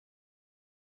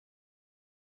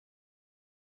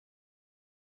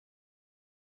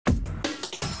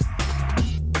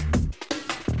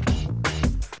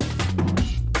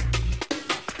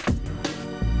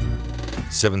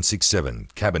767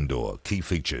 cabin door key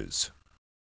features.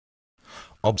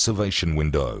 Observation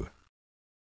window.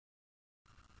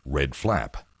 Red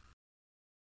flap.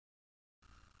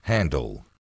 Handle.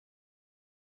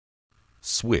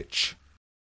 Switch.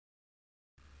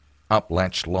 Up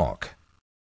latch lock.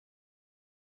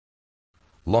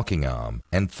 Locking arm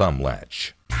and thumb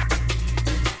latch.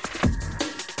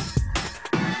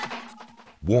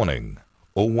 Warning: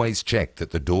 always check that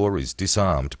the door is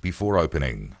disarmed before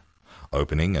opening.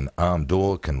 Opening an armed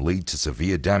door can lead to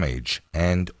severe damage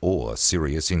and/or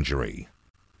serious injury.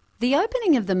 The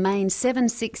opening of the main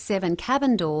 767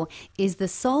 cabin door is the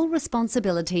sole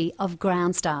responsibility of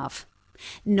ground staff.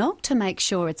 Knock to make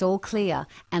sure it's all clear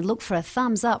and look for a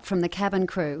thumbs up from the cabin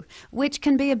crew, which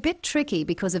can be a bit tricky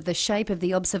because of the shape of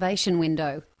the observation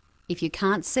window. If you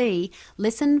can't see,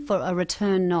 listen for a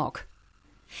return knock.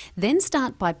 Then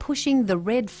start by pushing the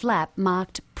red flap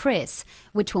marked press,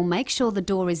 which will make sure the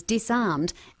door is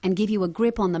disarmed and give you a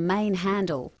grip on the main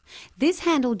handle. This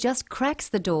handle just cracks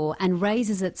the door and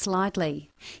raises it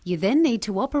slightly. You then need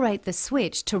to operate the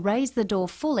switch to raise the door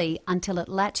fully until it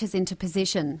latches into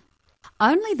position.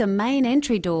 Only the main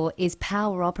entry door is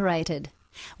power operated.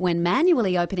 When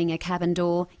manually opening a cabin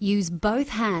door, use both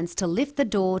hands to lift the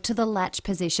door to the latch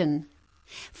position.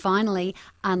 Finally,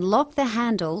 unlock the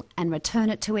handle and return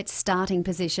it to its starting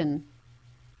position.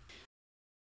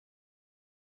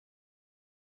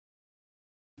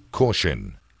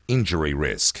 Caution: injury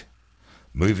risk.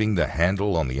 Moving the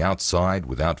handle on the outside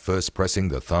without first pressing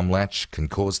the thumb latch can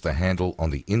cause the handle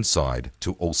on the inside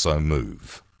to also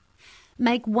move.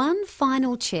 Make one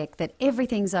final check that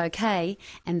everything's okay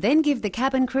and then give the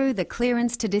cabin crew the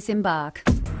clearance to disembark.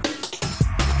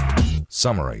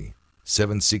 Summary: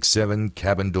 767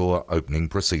 cabin door opening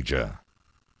procedure.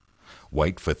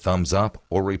 Wait for thumbs up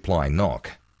or reply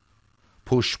knock.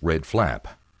 Push red flap.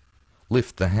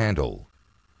 Lift the handle.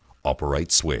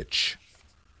 Operate switch.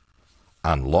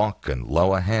 Unlock and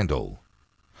lower handle.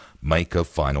 Make a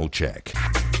final check.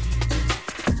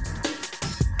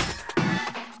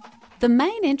 The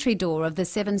main entry door of the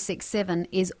 767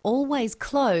 is always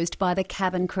closed by the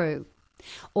cabin crew.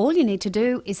 All you need to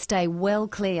do is stay well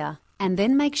clear and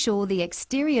then make sure the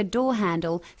exterior door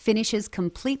handle finishes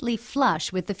completely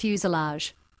flush with the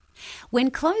fuselage.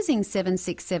 When closing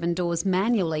 767 doors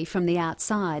manually from the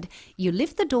outside, you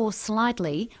lift the door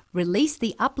slightly, release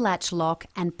the up latch lock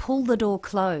and pull the door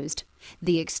closed.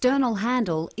 The external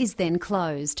handle is then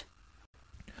closed.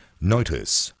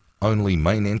 Notice: only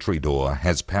main entry door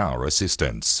has power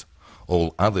assistance.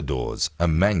 All other doors are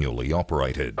manually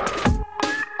operated.